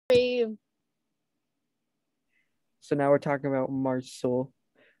Brave. So now we're talking about Marcel.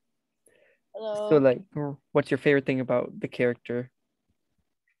 So Hello. like, what's your favorite thing about the character?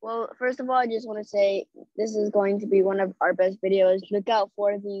 Well, first of all, I just want to say this is going to be one of our best videos. Look out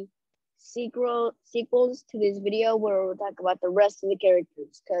for the sequels to this video where we'll talk about the rest of the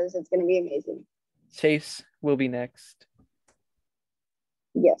characters because it's going to be amazing. Chase will be next.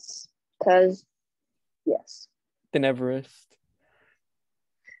 Yes, because yes. Then Everest.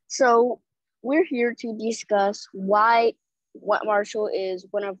 So we're here to discuss what Marshall is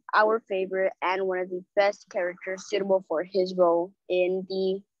one of our favorite and one of the best characters suitable for his role in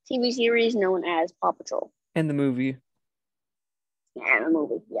the TV series known as Paw Patrol. And the movie. And the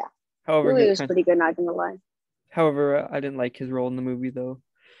movie, yeah. The However, movie was pretty good, not gonna lie. I didn't like his role in the movie though.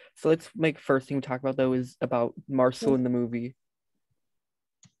 So let's make first thing we talk about though is about Marcel in the movie.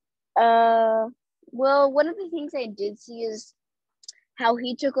 Well, one of the things I did see is how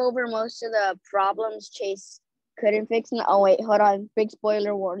he took over most of the problems Chase couldn't fix. Oh wait, hold on. Big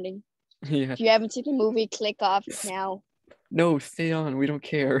spoiler warning. Yeah. If you haven't seen the movie, click off now. No, stay on. We don't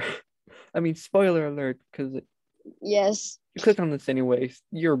care. I mean, spoiler alert, because Yes. you clicked on this anyways.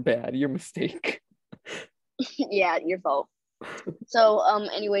 You're bad. Your mistake. Yeah, your fault. So,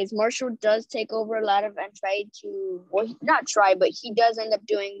 anyways, Marshall does take over a lot of and try to, well, not try, but he does end up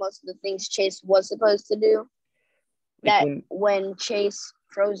doing most of the things Chase was supposed to do. Like That when Chase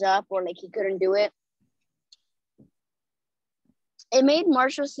froze up or like he couldn't do it, it made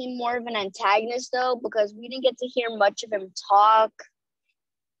Marshall seem more of an antagonist though, because we didn't get to hear much of him talk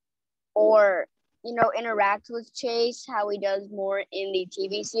or, interact with Chase, how he does more in the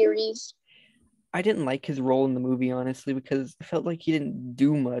TV series. I didn't like his role in the movie, honestly, because I felt like he didn't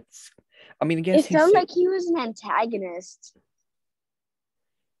do much. I mean, I guess it felt like he was an antagonist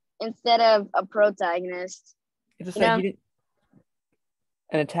instead of a protagonist. It's just that he didn't.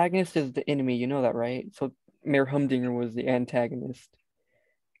 An antagonist is the enemy, you know that, right? So Mayor Humdinger was the antagonist.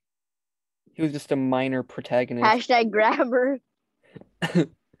 He was just a minor protagonist. #grabber.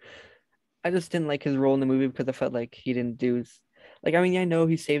 I just didn't like his role in the movie because I felt like he didn't do like, I mean, I know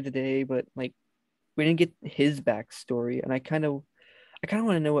he saved the day, but like we didn't get his backstory, and I kind of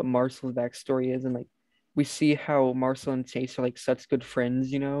want to know what Marcel's backstory is, and like we see how Marcel and Chase are like such good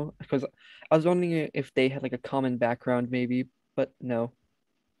friends, because I was wondering if they had like a common background maybe, but no.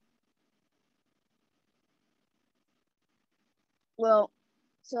 Well,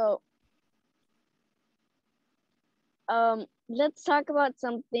 so let's talk about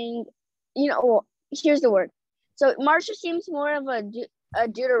something. Here's the word. So Marshall seems more of a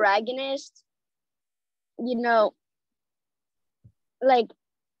deuteragonist. Like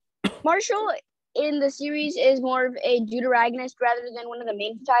Marshall in the series is more of a deuteragonist rather than one of the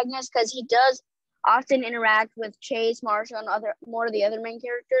main protagonists because he does often interact with Chase, Marshall, and more of the other main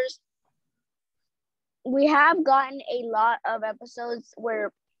characters. We have gotten a lot of episodes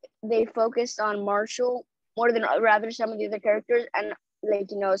where they focused on Marshall more than rather some of the other characters, and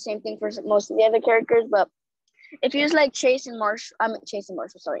same thing for most of the other characters. But it feels like Chase and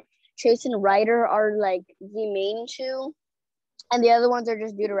Ryder are like the main two, and the other ones are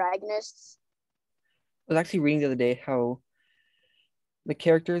just deuteragonists. I was actually reading the other day how the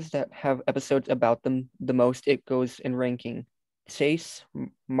characters that have episodes about them the most, it goes in ranking. Chase,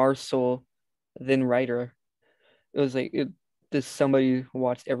 Marcel, then Ryder. It was like there's somebody who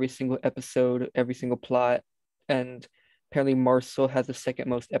watched every single episode, every single plot, and apparently Marcel has the second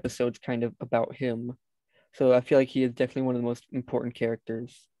most episodes kind of about him. So I feel like he is definitely one of the most important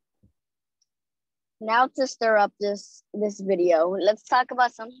characters. Now to stir up this video, let's talk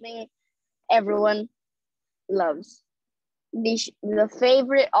about something everyone loves. The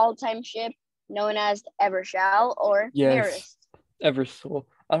favorite all-time ship known as Evershall or yes, Marist. Eversole.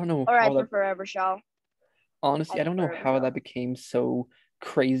 I don't know. Or I prefer Evershall. Honestly, I don't know how that became so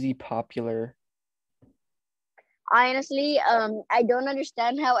crazy popular. Honestly, I don't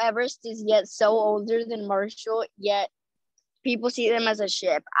understand how Everest is yet so older than Marshall, yet people see them as a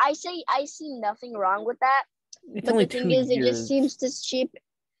ship. I see nothing wrong with that. It's but only the thing 2 is, years. it just seems to cheap.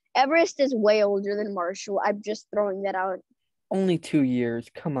 Everest is way older than Marshall. I'm just throwing that out. Only 2 years.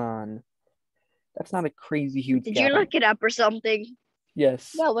 Come on. That's not a crazy huge Did gap. you look it up or something?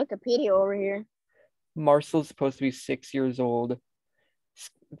 Yes. Yeah, Wikipedia over here. Marcel's supposed to be 6 years old.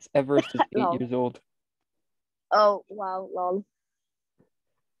 Everest is 8 years old. Oh, wow, lol.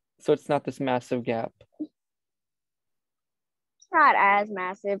 So it's not this massive gap. It's not as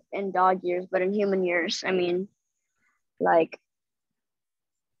massive in dog years, but in human years, I mean,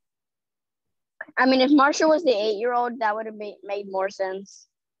 if Marshall was the 8-year-old, that would have made more sense.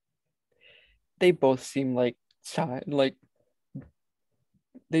 They both seem like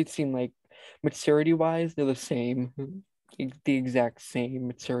they seem like maturity-wise, they're the same. The exact same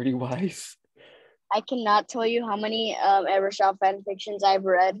maturity-wise. I cannot tell you how many Evershot fan fictions I've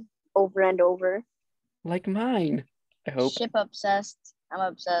read over and over. Like mine, I hope. Ship obsessed. I'm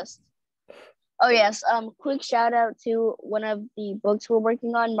obsessed. Oh yes. Quick shout out to one of the books we're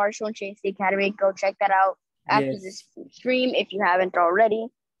working on, Marshall and Chase the Academy. Go check that out after this stream if you haven't already.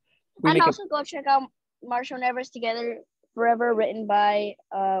 And also go check out Marshall and Everest Together Forever, written by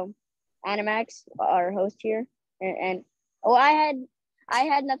An1max, our host here. And I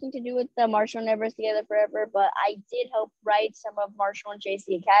had nothing to do with the Marshall and Everest Together Forever, but I did help write some of Marshall and Chase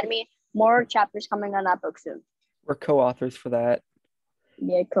the Academy. More chapters coming on that book soon. We're co-authors for that.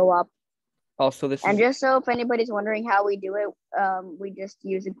 Yeah, co-op. Also, just so if anybody's wondering how we do it, we just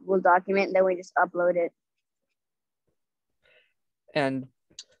use a Google document and then we just upload it. And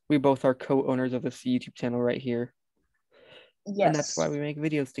we both are co-owners of this YouTube channel right here. Yes. And that's why we make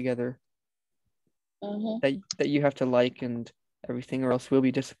videos together. Mm-hmm. That you have to like and everything, or else we'll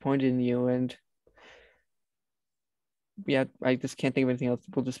be disappointed in you. And yeah, I just can't think of anything else.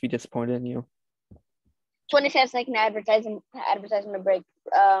 We'll just be disappointed in you. 25-second advertisement break.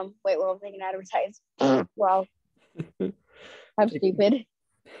 Wait, what was I going to advertise? Wow. I'm stupid.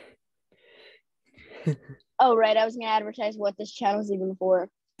 Oh, right. I was going to advertise what this channel is even for.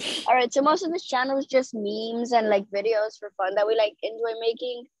 All right. So most of this channel is just memes and like videos for fun that we like enjoy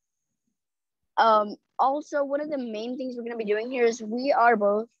making. Also, one of the main things we're going to be doing here is we are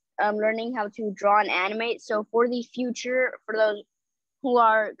both learning how to draw and animate. So for the future, for those who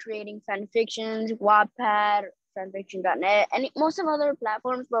are creating fan fictions, Wattpad, fanfiction.net, and most of other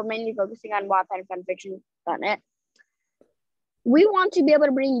platforms, but mainly focusing on Wattpad and fanfiction.net, we want to be able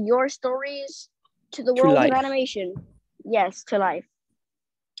to bring your stories to the world of animation. Yes, to life.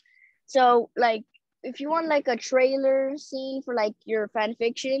 So, like, if you want like a trailer scene for like your fan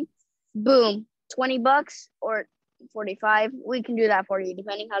fiction, boom, $20 or 45, we can do that for you,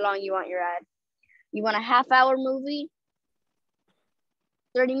 depending how long you want your ad. You want a half-hour movie,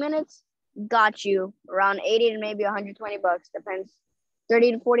 30 minutes, got you. Around 80 to maybe $120, depends.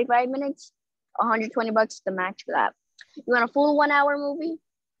 30 to 45 minutes, $120 is the max for that. You want a full 1 hour movie?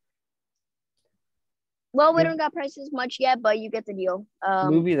 Well, we don't got prices much yet, but you get the deal.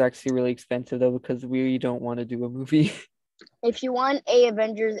 Movie is actually really expensive though, because we don't want to do a movie. If you want a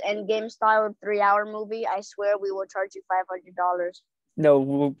Avengers Endgame style 3-hour movie, I swear we will charge you $500. No,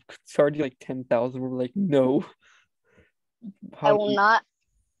 we'll charge you like 10,000. We're like, no. I will not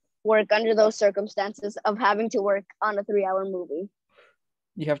work under those circumstances of having to work on a 3-hour movie.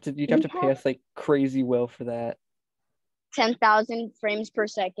 You'd have to pay us like crazy well for that. 10,000 frames per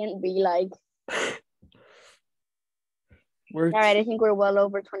second. Be like. All right, I think we're well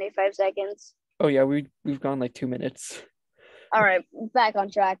over 25 seconds. Oh yeah, we've gone like 2 minutes. All right, back on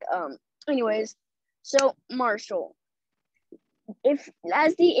track. Anyways, so Marshall, if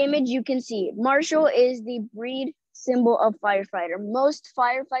as the image you can see, Marshall is the breed symbol of firefighter. Most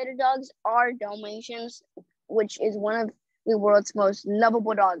firefighter dogs are Dalmatians, which is one of the world's most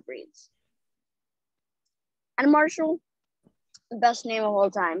lovable dog breeds. And Marshall, best name of all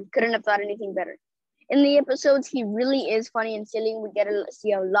time. Couldn't have thought anything better. In the episodes, he really is funny and silly. We get to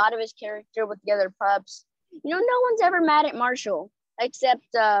see a lot of his character with the other pups. You know, no one's ever mad at Marshall, except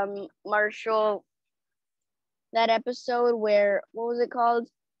Marshall, that episode where, what was it called?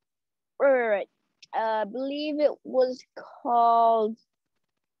 Right. I believe it was called...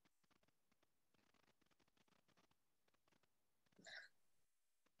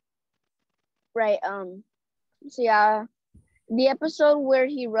 Right, so yeah, the episode where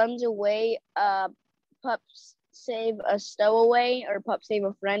he runs away, pups save a stowaway, or pups save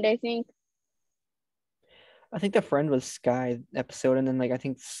a friend, I think. I think the friend was Sky episode, and then like I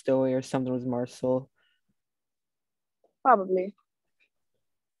think Stowaway or something was Marcel. Probably.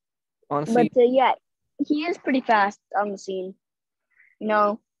 Honestly. But yeah, he is pretty fast on the scene. You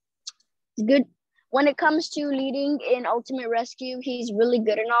know, he's good. When it comes to leading in Ultimate Rescue, he's really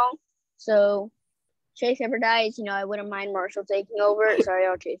good and all. So, Chase ever dies, you know, I wouldn't mind Marshall taking over. Sorry,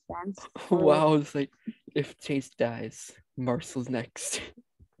 all Chase fans. Wow, it's like, if Chase dies, Marshall's next.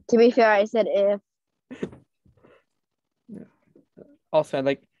 To be fair, I said if. Also, I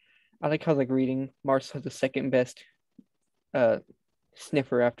like how like reading Marshall has the second best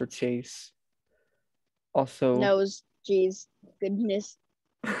sniffer after Chase. Also, nose, jeez, goodness.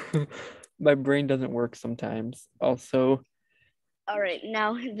 My brain doesn't work sometimes. Also. All right,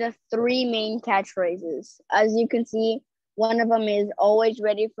 now the 3 main catchphrases. As you can see, one of them is always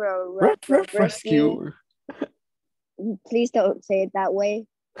ready for a rescue. Please don't say it that way.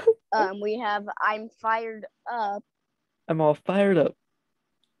 We have I'm fired up. I'm all fired up.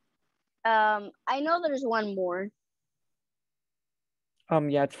 I know there's one more.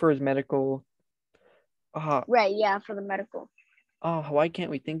 Yeah, it's for his medical. Ah, Right, yeah, for the medical. why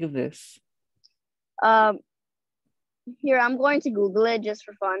can't we think of this? Um, Here, I'm going to Google it just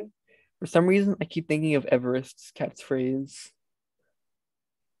for fun. For some reason, I keep thinking of Everest's catchphrase.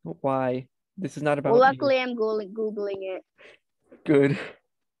 Why? This is not Well, about you. luckily, I'm Googling it. Good.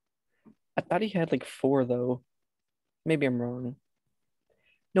 I thought he had like four though. Maybe I'm wrong.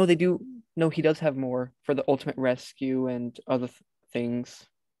 No, they do. No, he does have more for the ultimate rescue and other things.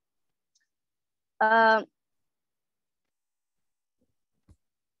 Um,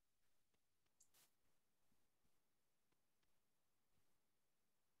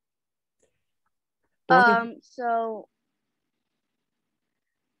 The one thing, so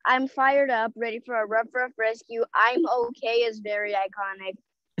I'm fired up, ready for a rough rescue. I'm okay is very iconic,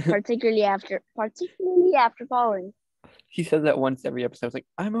 particularly after falling. he says that once every episode. It's like,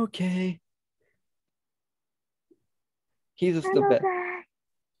 I'm okay. He's just the I'm best. okay.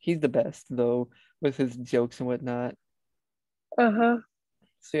 He's the best though, with his jokes and whatnot. Uh-huh.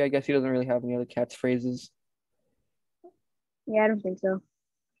 So yeah, I guess he doesn't really have any other catchphrases. Yeah, I don't think so.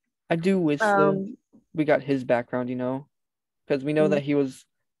 I do wish though Um, we got his background, because we know that he was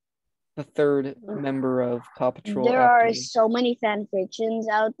the third member of Paw Patrol there after. are so many fan fictions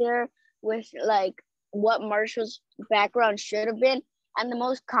out there with like what Marshall's background should have been. And the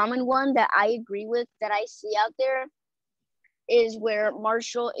most common one that I agree with that I see out there is where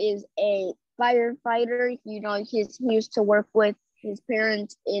Marshall is a firefighter. He used to work with his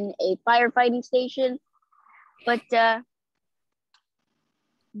parents in a firefighting station, but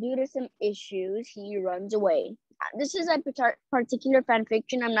due to some issues, he runs away. This is a particular fan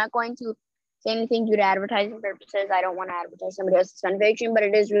fiction. I'm not going to say anything due to advertising purposes. I don't want to advertise somebody else's fan fiction, but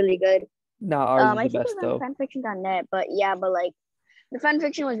it is really good. Nah, ours is I the think best it was though. on fanfiction.net, but yeah, but like the fan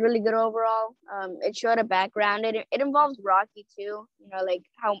fiction was really good overall. It showed a background. It involves Rocky too. Like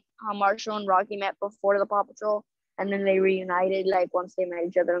how Marshall and Rocky met before the Paw Patrol, and then they reunited like once they met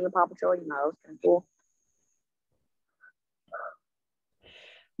each other in the Paw Patrol. It was kind of cool.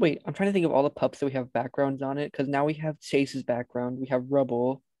 Wait, I'm trying to think of all the pups that we have backgrounds on it, because now we have Chase's background, we have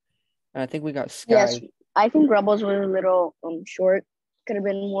Rubble, and I think we got Yes, Sky. I think Rebels was a little short. Could have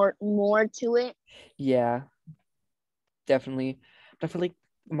been more to it. Yeah, definitely. But I feel like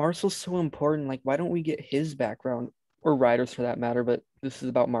Marcel's so important. Like, why don't we get his background, or Riders for that matter? But this is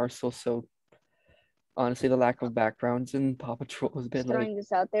about Marcel, so honestly, the lack of backgrounds in Paw Patrol has been Just like, throwing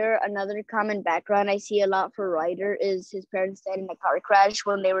this out there. Another common background I see a lot for Ryder is his parents died in a car crash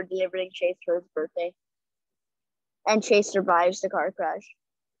when they were delivering Chase for his birthday, and Chase survives the car crash.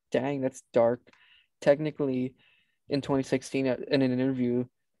 dang, that's dark. Technically, in 2016, in an interview,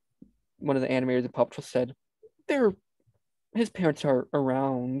 one of the animators of Paw Patrol said, "They're his parents are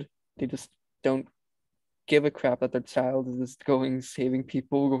around. They just don't give a crap that their child is just going saving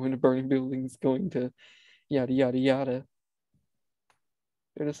people, going to burning buildings, going to yada yada yada."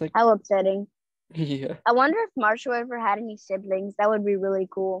 They're just like, How upsetting. yeah, I wonder if Marshall ever had any siblings. That would be really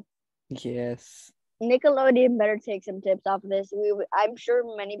cool. yes, Nickelodeon better take some tips off of this. I'm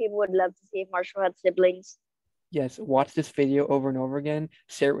sure many people would love to see if Marshall had siblings. yes. Watch this video over and over again.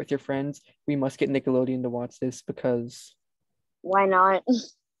 Share it with your friends. We must get Nickelodeon to watch this because Why not?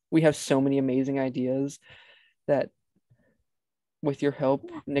 we have so many amazing ideas that, with your help,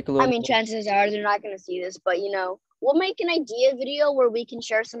 I Nickelodeon mean, will. chances are they're not going to see this, but we'll make an idea video where we can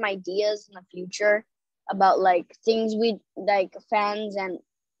share some ideas in the future about like things we like fans and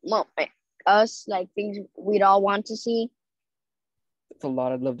well, us like things we'd all want to see. It's a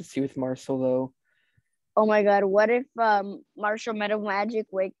lot I'd love to see with Marcel though. Oh my god, what if Marshall met a magic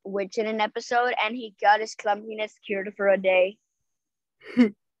witch in an episode and he got his clumsiness cured for a day?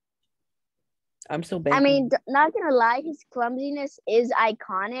 I'm still I mean, banking. not gonna lie, his clumsiness is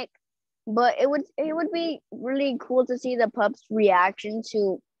iconic, but it would be really cool to see the pup's reaction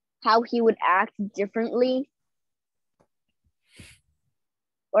to how he would act differently.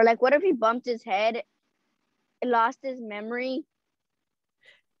 Or like, what if he bumped his head, lost his memory,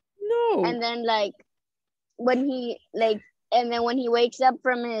 No, and then like when he like, and then when he wakes up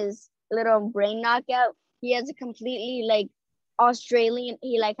from his little brain knockout, he has a completely like Australian.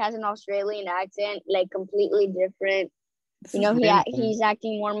 He like has an Australian accent, like completely different. this is random. He's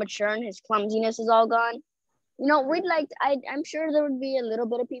acting more mature, and his clumsiness is all gone. We'd like. I'm sure there would be a little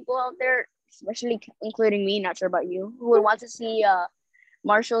bit of people out there, especially including me. Not sure about you, who would want to see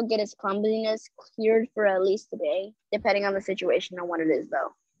Marshall get his clumsiness cleared for at least a day, depending on the situation and what it is,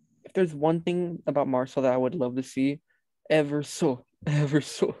 though. If there's one thing about Marcel that I would love to see, ever so,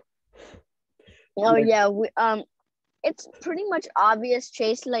 Oh like yeah, it's pretty much obvious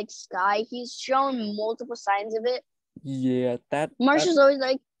Chase likes Sky. He's shown multiple signs of it. Yeah, that Marshall's always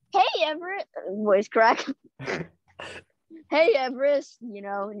like, "Hey, Everett," voice crack. "Hey, Everest,"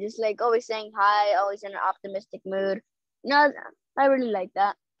 and just like always saying hi, always in an optimistic mood. No, I really like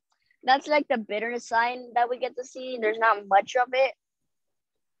that. That's like the bitterness sign that we get to see. There's not much of it,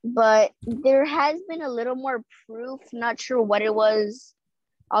 but there has been a little more proof. Not sure what it was.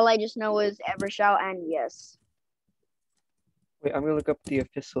 All I just know is Evershout and yes. Wait, I'm gonna look up the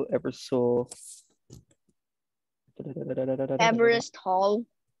official Eversoul. Everest Hall.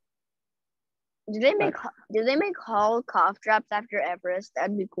 Did they make Hall cough drops after Everest?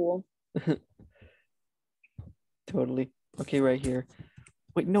 That'd be cool. Totally. Okay, right here.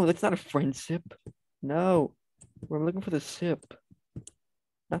 Wait, no, that's not a friendship. No, we're looking for the sip.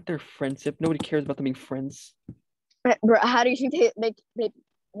 Not their friendship. Nobody cares about them being friends. Bro, how do you think they make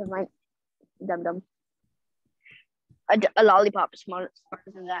never mind. Dumb. A lollipop is smarter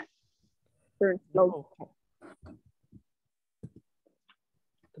than that. No.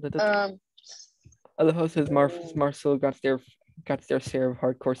 I love how it says Marcel got their share of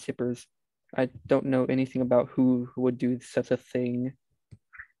hardcore sippers. I don't know anything about who would do such a thing.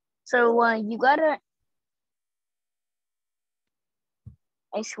 So you gotta.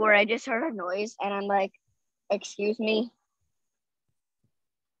 I swear, I just heard a noise, and I'm like, "Excuse me."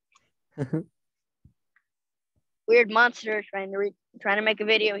 Weird monster trying to make a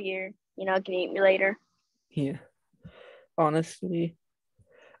video here. Can eat me later. Yeah. Honestly,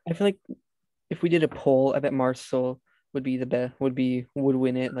 I feel like if we did a poll, I bet Marcel would be the best. Would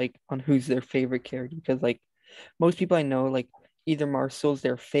win it, like on who's their favorite character, because like most people I know, like either Marcel's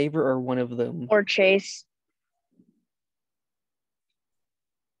their favorite or one of them. Or Chase.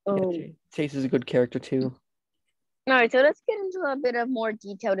 Yeah, Chase is a good character too. All right, so let's get into a bit of more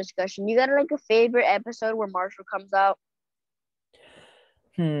detailed discussion. You got like a favorite episode where Marshall comes out?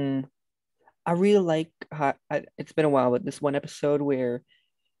 I really like it's been a while, but this one episode where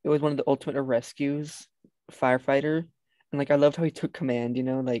it was one of the ultimate rescues, firefighter, and like I loved how he took command.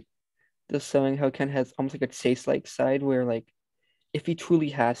 Like just showing how he kind of has almost like a Chase-like side where like if he truly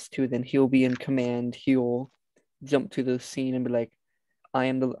has to, then he'll be in command. He'll jump to the scene and be like,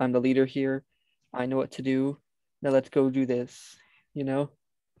 I'm the leader here. I know what to do. Now let's go do this.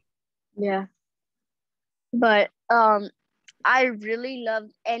 Yeah. But I really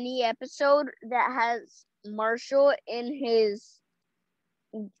loved any episode that has Marshall in his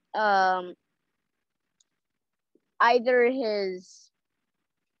either his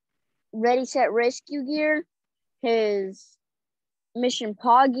ready set rescue gear, his mission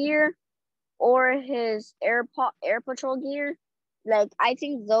paw gear, or his air patrol gear. Like I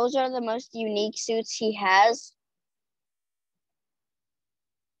think those are the most unique suits he has.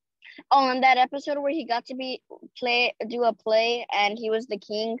 Oh, and that episode where he got to do a play and he was the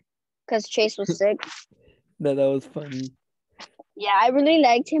king because Chase was sick. That was funny. Yeah, I really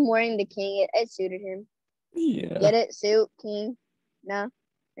liked him wearing the king. It suited him. Yeah. Get it? Suit, king. No.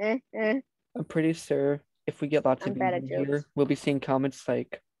 I'm pretty sure if we get lots of views in here, we'll be seeing comments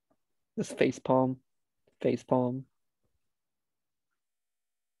like this facepalm.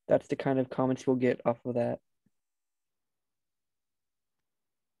 That's the kind of comments we'll get off of that.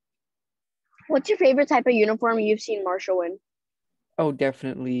 What's your favorite type of uniform you've seen Marshall in? Oh,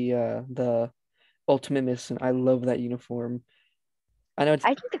 definitely the Ultimate Mission. I love that uniform. I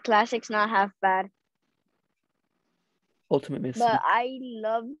think the classic's not half bad. Ultimate Mission. But I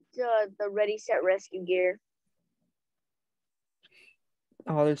love the Ready Set Rescue gear.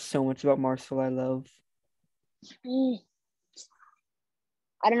 Oh, there's so much about Marcel I love.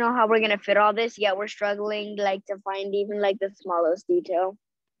 I don't know how we're gonna fit all this yet. We're struggling like to find even like the smallest detail.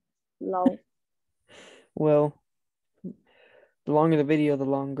 No. Well, the longer the video, the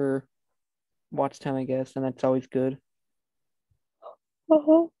longer watch time, I guess, and that's always good.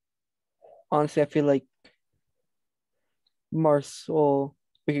 Honestly, I feel like Marcel,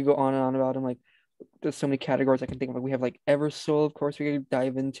 we could go on and on about him. Like, there's so many categories I can think of. Like, we have like Eversoul, of course, we could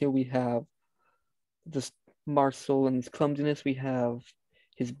dive into. We have just Marcel and his clumsiness. We have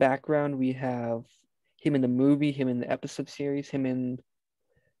his background. We have him in the movie, him in the episode series, him in.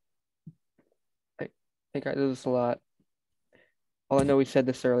 I think there's a lot. Well, I know we said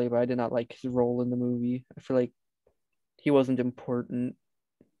this earlier, but I did not like his role in the movie. I feel like he wasn't important,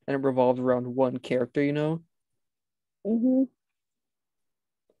 and it revolved around one character,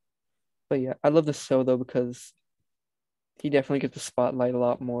 But yeah, I love the show though because he definitely gets the spotlight a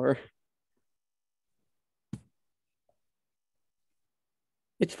lot more.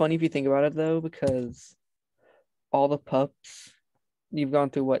 It's funny if you think about it though, because all the pups, you've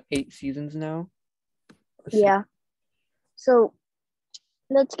gone through what, 8 seasons now? Yeah. So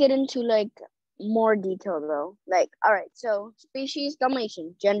let's get into like more detail though. Like, all right, so species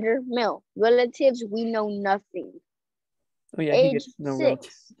domination, gender male, relatives we know nothing. Oh yeah, he Age gets no relative.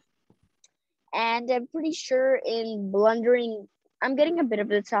 6. And I'm pretty sure in blundering, I'm getting a bit of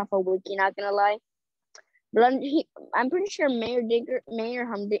this off of Wiki, not gonna lie. I'm pretty sure Mayor Humdinger, Mayor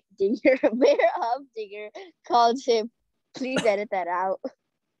Humdinger calls him. Please edit that out.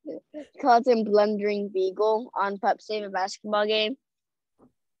 Calls him blundering beagle on Pup Save a Basketball Game.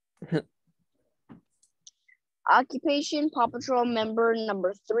 Occupation: Paw Patrol member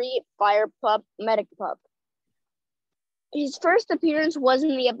number 3, Fire Pup, Medic Pup. His first appearance was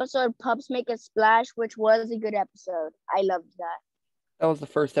in the episode Pups Make a Splash, which was a good episode. I loved that. That was the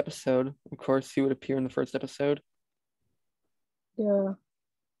first episode. Of course, he would appear in the first episode. Yeah.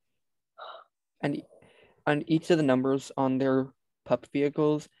 And each of the numbers on their pup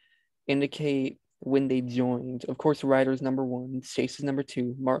vehicles indicate when they joined. Of course, Ryder's number 1, Chase is number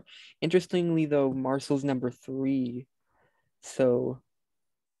 2. Interestingly, though, Marcel's number 3. So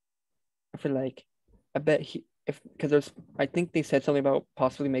I feel like I think they said something about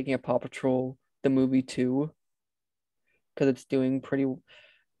possibly making a Paw Patrol the movie too, because it's doing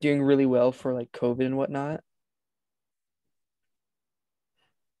really well for like COVID and whatnot.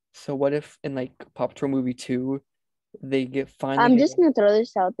 So what if in like Paw Patrol movie 2 they I'm just gonna throw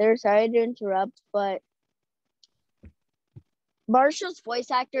this out there. Sorry to interrupt, but Marshall's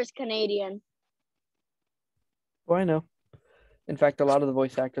voice actor is Canadian. Oh, I know. In fact, a lot of the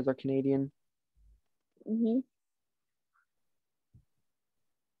voice actors are Canadian.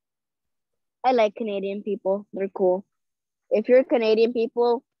 I like Canadian people. They're cool. If you're Canadian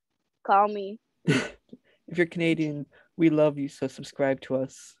people, call me. If you're Canadian, we love you, so subscribe to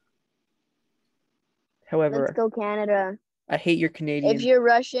us. However, let's go Canada. I hate your Canadian. If you're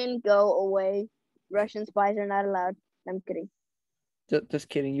Russian, go away. Russian spies are not allowed. I'm kidding. Just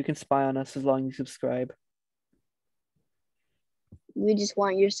kidding. You can spy on us as long as you subscribe. We just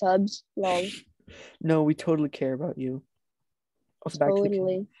want your subs. Lol. No, we totally care about you. Also,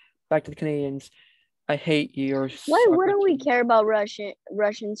 totally. Back to the Canadians. I hate your. Why wouldn't we care about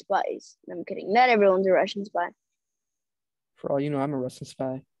Russian spies? I'm kidding. Not everyone's a Russian spy. For all you know, I'm a Russian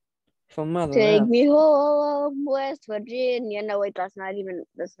spy. From mother. Take me home, West Virginia. No, wait, that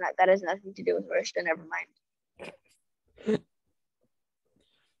has nothing to do with Russia. Never mind.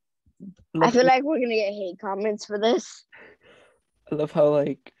 I feel like we're gonna get hate comments for this. I love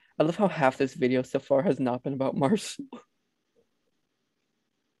how half this video so far has not been about Marshall.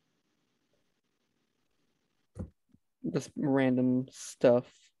 Just random stuff.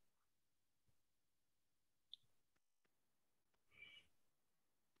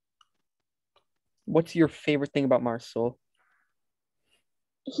 What's your favorite thing about Marshall?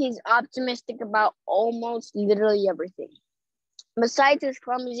 He's optimistic about almost literally everything. Besides his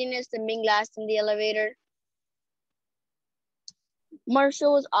clumsiness and being last in the elevator,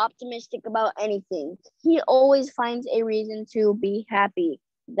 Marshall is optimistic about anything. He always finds a reason to be happy.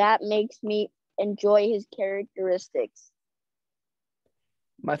 That makes me enjoy his characteristics.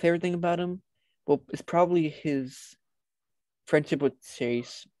 My favorite thing about him, well, is probably his friendship with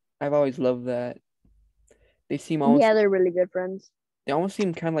Chase. I've always loved that. They seem almost... Yeah, they're really good friends. They almost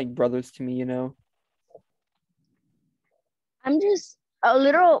seem kind of like brothers to me, you know? I'm just a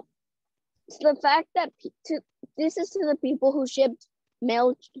little... It's the fact that this is to the people who ship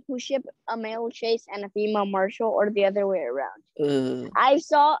a male Chase and a female Marshall, or the other way around.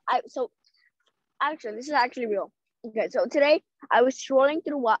 So actually, this is actually real. Okay, so today I was scrolling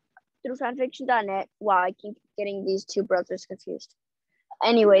through fanfiction.net. Wow, I keep getting these two brothers confused.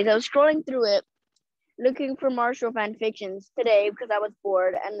 Anyways, I was scrolling through it, looking for Marshall fanfictions today because I was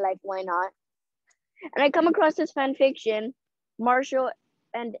bored and like, why not? And I come across this fanfiction, Marshall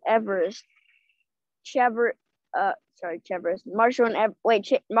and Everest. Marshall and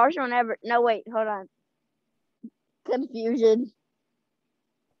Everest. No, wait, hold on. Confusion.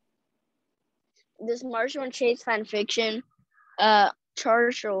 This Marshall and Chase fanfiction,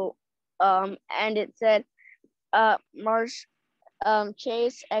 Charshall, and it said,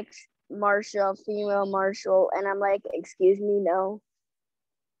 Chase X Marshall, female Marshall, and I'm like, excuse me, no.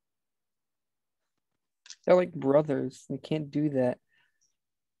 They're like brothers. They can't do that.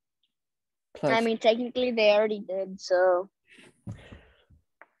 Plus, I mean, technically they already did, so.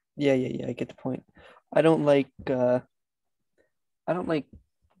 Yeah, I get the point. I don't like the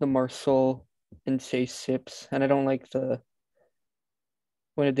Marshall and Chase ships, and I don't like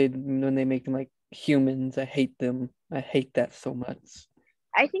when they make them like humans. I hate them. I hate that so much.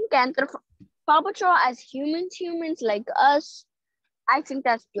 I think Paw Patrol as humans like us, I think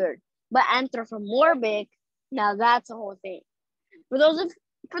that's weird. But anthropomorphic, Now that's the whole thing. For those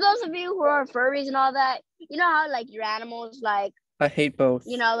of you who are furries and all that, you know how like your animals like I hate both.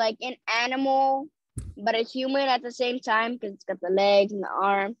 like an animal but a human at the same time because it's got the legs and the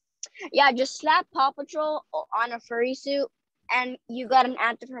arm. Yeah, just slap Paw Patrol on a furry suit and you got an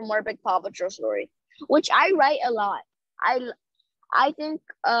anthropomorphic Paw Patrol story, which I write a lot. I think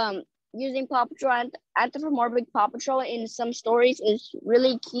using Paw Patrol and anthropomorphic Paw Patrol in some stories is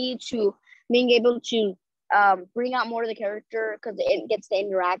really key to being able to bring out more of the character because it gets to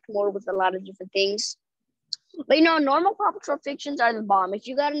interact more with a lot of different things. But normal Paw Patrol fictions are the bomb. If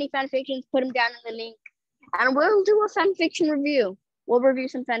you got any fan fictions, put them down in the link, and we'll do a fan fiction review. We'll review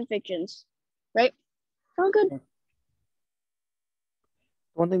some fan fictions, right? Sound good?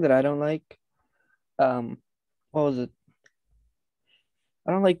 One thing that I don't like, what was it?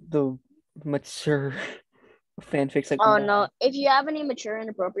 I don't like the mature fanfics. Like, Oh no! If you have any mature and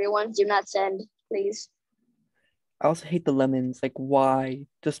inappropriate ones, do not send, please. I also hate the lemons. Like, why?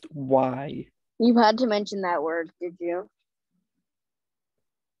 Just why? You had to mention that word, did you?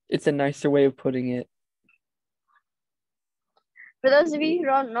 It's a nicer way of putting it. For those of you who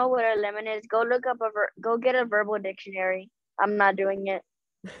don't know what a lemon is, go look up go get a verbal dictionary. I'm not doing it.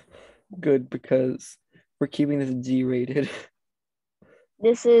 Good, because we're keeping this G-rated.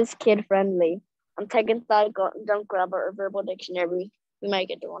 This is kid friendly. I'm taking thought. Don't grab our verbal dictionary. We might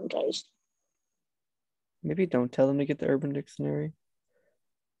get demonetized. Maybe don't tell them to get the Urban Dictionary.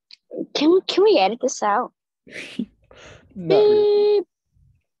 Can we edit this out? Not really.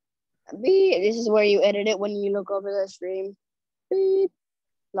 Beep. This is where you edit it when you look over the stream. Beep.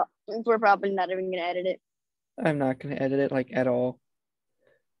 No, we're probably not even gonna edit it. I'm not gonna edit it like at all.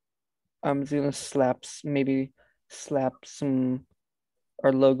 I'm just gonna maybe slap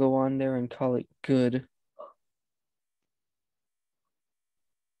our logo on there and call it good.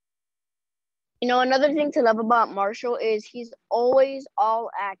 Another thing to love about Marshall is he's always all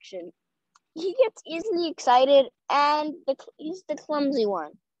action. He gets easily excited, and he's the clumsy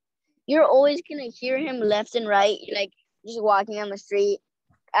one. You're always gonna hear him left and right, like just walking on the street,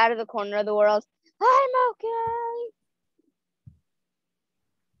 out of the corner of the world. I'm okay.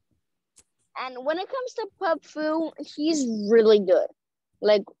 And when it comes to Pup Fu, he's really good,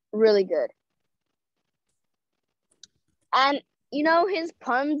 like really good. And his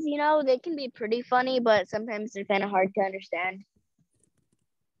puns, they can be pretty funny, but sometimes they're kind of hard to understand.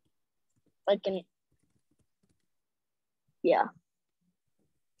 Yeah.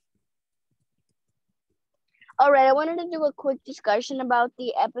 All right, I wanted to do a quick discussion about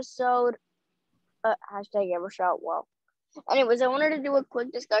the episode. Hashtag Evershot. Well, anyways, I wanted to do a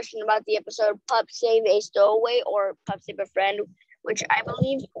quick discussion about the episode Pup Save a Stowaway or Pup Save a Friend, which I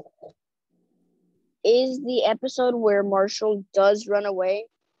believe is the episode where Marshall does run away.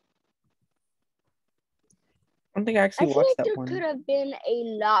 I don't think I actually watched that one. There could have been a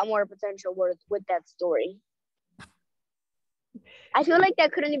lot more potential with that story. I feel like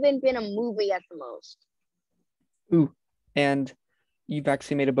that couldn't even been a movie at the most. Ooh, and you've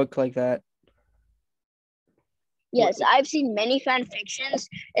actually made a book like that. Yes, I've seen many fan fictions,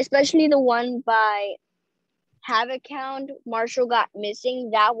 especially the one by Have-Account, Marshall Got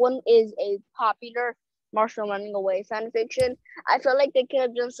Missing. That one is a popular Marshall running away fan fiction. I feel like they could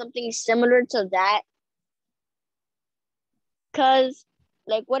have done something similar to that. Because,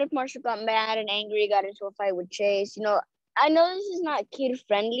 like, what if Marshall got mad and angry, got into a fight with Chase? I know this is not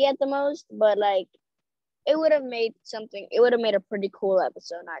kid-friendly at the most, but, like, it would have made a pretty cool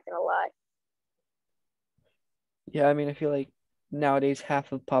episode, not gonna lie. Yeah, I mean, I feel like nowadays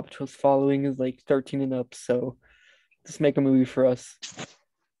half of Paw Patrol's following is like 13 and up, so just make a movie for us.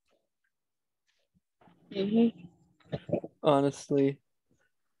 Honestly,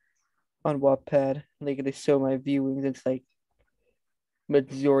 on Wattpad, like they show my viewings, it's like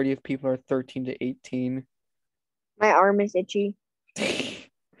majority of people are 13 to 18. My arm is itchy.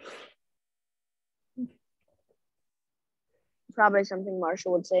 Probably something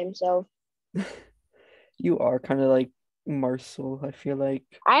Marshall would say himself. You are kind of like Marshall, I feel like.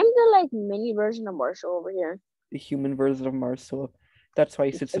 I'm the mini version of Marshall over here. The human version of Marshall. That's why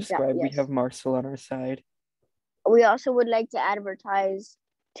you should subscribe. Exactly, yes. We have Marshall on our side. We also would like to advertise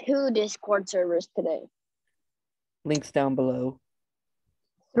 2 Discord servers today. Links down below.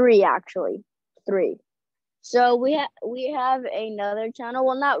 3, actually. 3. So we have another channel.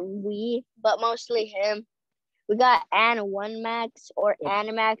 Well, not we, but mostly him. We got An1max or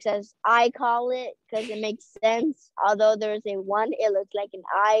An1max as I call it because it makes sense. Although there's a 1, it looks like an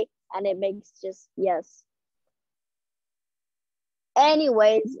I, and it makes just yes.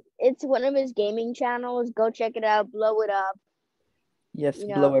 Anyways, it's one of his gaming channels. Go check it out. Blow it up. Yes,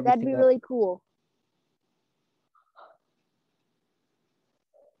 blow everything up. That'd be really cool.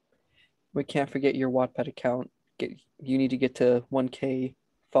 We can't forget your Wattpad account. You need to get to 1K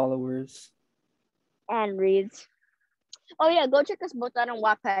followers. And reads. Oh yeah, go check us both out on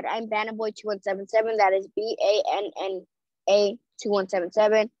Wattpad. I'm Bannaboy2177. That is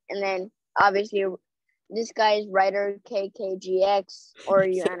BANNA2177. And then obviously this guy's writer KKGX, or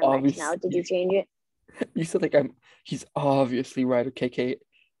You you're said An1max now. Did you change it? You said he's obviously writer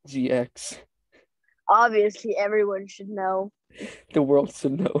KKGX. Obviously, everyone should know. The world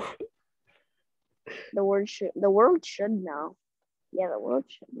should know. The world should know. Yeah, the world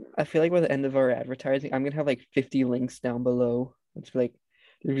should know. I feel like by the end of our advertising, I'm gonna have like 50 links down below. It's like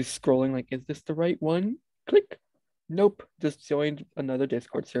they're just scrolling like, is this the right one? Click. Nope. Just joined another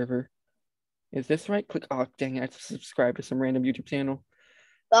Discord server. Is this right? Click. Oh dang it, I have to subscribe to some random YouTube channel.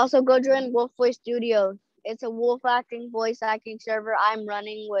 Also, go join Wolfway Studios. It's a voice acting server I'm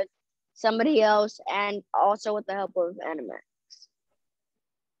running with somebody else and also with the help of An1max.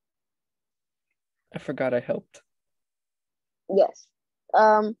 I forgot I helped. Yes.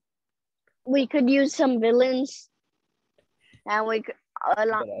 We could use some villains, and we could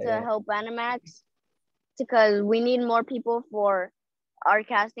to help An1max, because we need more people for our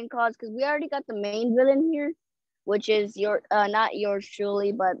casting calls, because we already got the main villain here, which is not yours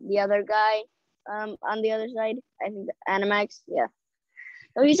truly, but the other guy on the other side. I think An1max. Yeah.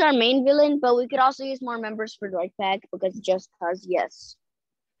 So he's our main villain, but we could also use more members for Dark Pack, because yes.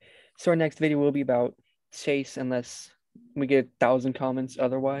 So our next video will be about Chase, unless we get 1,000 comments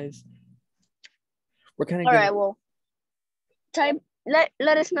otherwise. We're kind of all right. Well,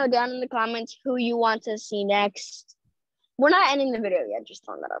 let us know down in the comments who you want to see next. We're not ending the video yet, just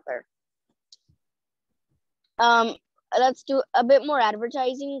throwing that out there. Let's do a bit more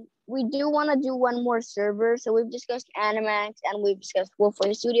advertising. We do want to do one more server. So we've discussed An1max and we've discussed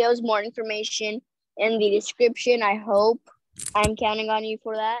Wolfway Studios. More information in the description, I hope. I'm counting on you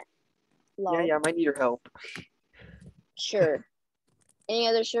for that. Yeah, I might need your help. Sure. Any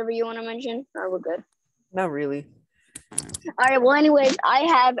other server you want to mention? Or we're good? Not really. All right. Well, anyways, I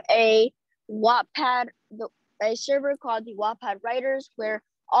have a Wattpad, a server called the Wattpad Writers, where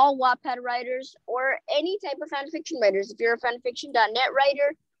all Wattpad writers or any type of fan fiction writers, if you're a fanfiction.net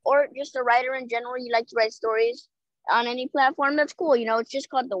writer or just a writer in general, you like to write stories on any platform, that's cool. You know, it's just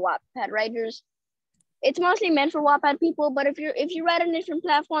called the Wattpad Writers. It's mostly meant for Wattpad people, but if you write on a different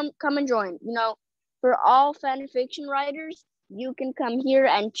platform, come and join. You know, for all fan fiction writers, you can come here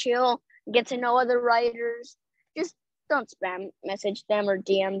and chill, get to know other writers. Just don't spam message them or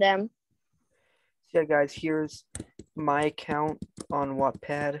DM them. So yeah, guys, here's my account on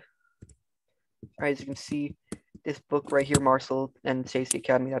Wattpad. As you can see, this book right here, Marcel and Stacey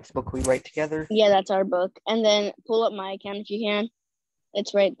Academy, that's the book we write together. Yeah, that's our book. And then pull up my account if you can.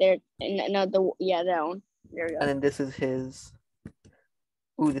 It's right there. That one. There we go. And then this is his.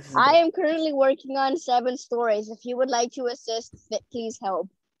 Ooh, this is. I am currently working on 7 stories. If you would like to assist, please help.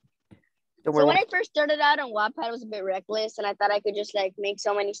 So when I first started out on Wattpad, I was a bit reckless, and I thought I could just like make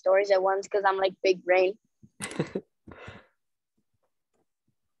so many stories at once because I'm like big brain.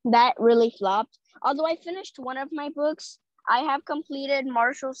 That really flopped. Although I finished one of my books, I have completed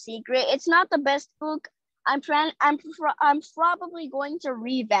Marshall's Secret. It's not the best book. I'm probably going to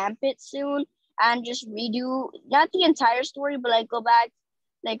revamp it soon and just redo not the entire story, but like go back,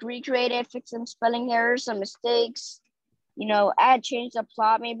 like recreate it, fix some spelling errors, some mistakes, you know, change the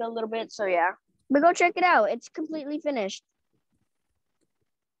plot maybe a little bit. So yeah, but go check it out. It's completely finished.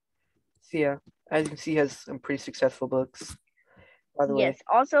 So yeah, as you can see, he has some pretty successful books. By the way. Yes.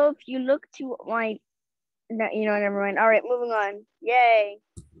 Also, if you look to my, never mind. All right, moving on. Yay.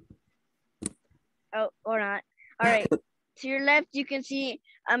 Oh, or not. All right. To your left, you can see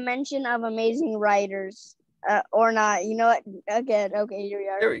a mention of amazing writers. Or not. You know what? Again. Okay, here we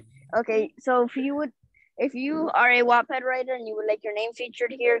are. Okay, so if you are a Wattpad writer and you would like your name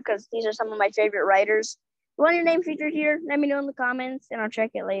featured here, because these are some of my favorite writers, you want your name featured here? Let me know in the comments, and I'll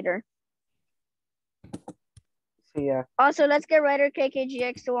check it later. So yeah. Also, let's get writer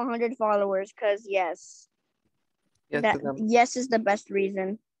KKGX to 100 followers, because yes. Yes is the best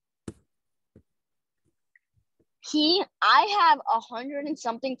reason. I have 100 and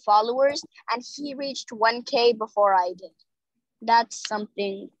something followers, and he reached 1K before I did. That's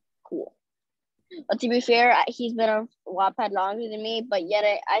something cool. But to be fair, he's been on Wattpad longer than me, but yet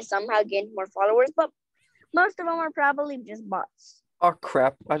I somehow gained more followers. But most of them are probably just bots. Oh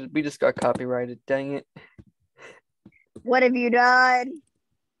crap! We just got copyrighted. Dang it! What have you done?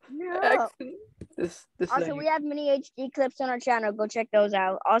 No. Also, we have mini HD clips on our channel. Go check those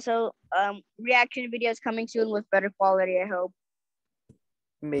out. Also, reaction videos coming soon with better quality, I hope.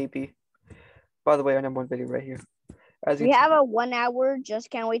 Maybe. By the way, our #1 video right here. As you We have a 1 hour Just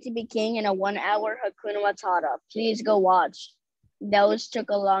Can't Wait to Be King and a 1 hour Hakuna Matata. Please go watch. Those took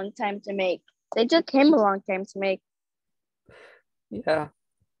a long time to make. They took him a long time to make. yeah,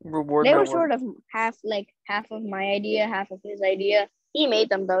 reward They my were work. sort of half of my idea, half of his idea. He made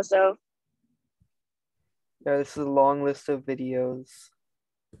them though, so Yeah, this is a long list of videos.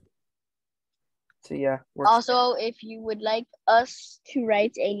 So yeah, also if you would like us to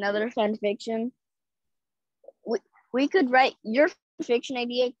write another fan fiction, we could write your fiction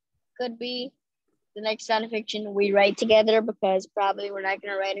idea could be the next fan fiction we write together, because probably we're not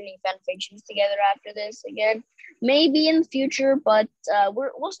going to write any fan fictions together after this again. Maybe in the future, but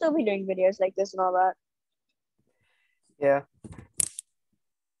we'll still be doing videos like this and all that. Yeah.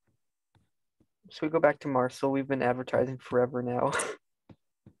 So we go back to Marcel. We've been advertising forever now.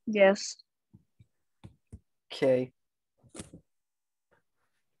 Yes. Okay.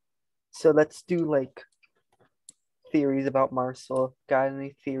 So let's do like theories about Marcel. Got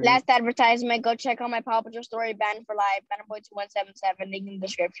any theories? Last advertisement, go check out my Paw Patrol story, Banned for Life, Bannerboy2177, link in the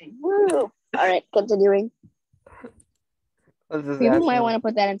description. Woo! All right, continuing. People might want to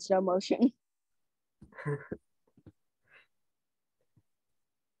put that in slow motion.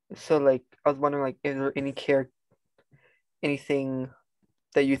 So like, I was wondering, like, is there anything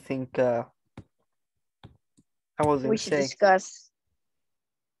that you think I was We gonna should say? discuss.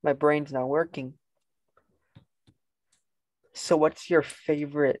 My brain's not working. So what's your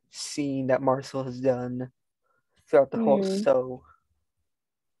favorite scene that Marcel has done throughout the whole show?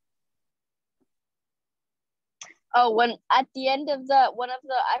 Oh, when at the end of the one of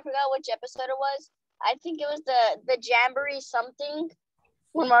the, I forgot which episode it was. I think it was the Jamboree something,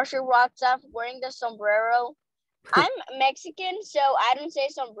 when Marshall walks off wearing the sombrero. I'm Mexican, so I don't say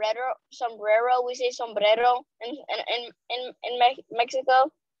sombrero. We say sombrero in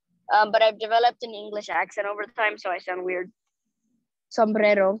Mexico. But I've developed an English accent over time, so I sound weird.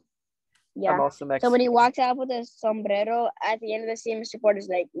 Sombrero. Yeah. I'm also Mexican. So when he walks out with a sombrero at the end of the scene, Mr. Porter's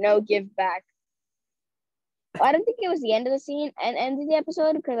like, "No, give back." I don't think it was the end of the scene and end of the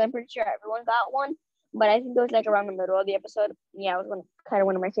episode, because I'm pretty sure everyone got one. But I think it was like around the middle of the episode. Yeah, it was kind of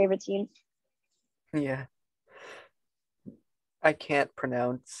one of my favorite scenes. Yeah. I can't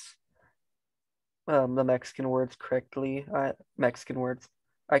pronounce the Mexican words correctly. Mexican words.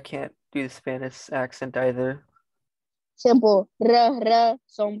 I can't do the Spanish accent either. Simple.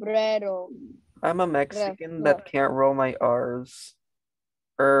 Sombrero. I'm a Mexican that can't roll my R's.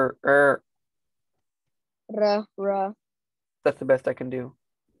 R. That's the best I can do.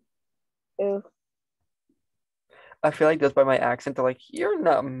 Ew. I feel like just by my accent, they're like, "You're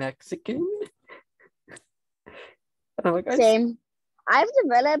not Mexican." And I'm like, Same. I've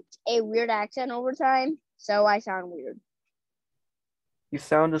developed a weird accent over time, so I sound weird. You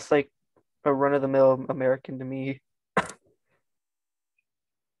sound just like a run-of-the-mill American to me.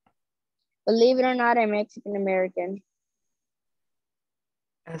 Believe it or not, I'm Mexican American.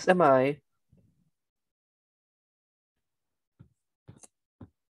 As am I.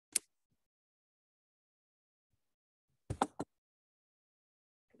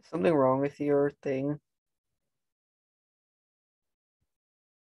 Something wrong with your thing?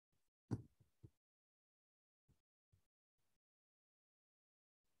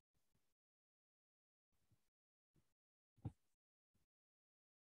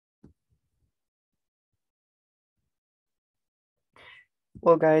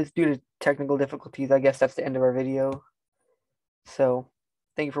 Well, guys, due to technical difficulties, I guess that's the end of our video. So,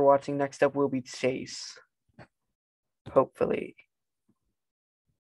 thank you for watching. Next up will be Chase. Hopefully.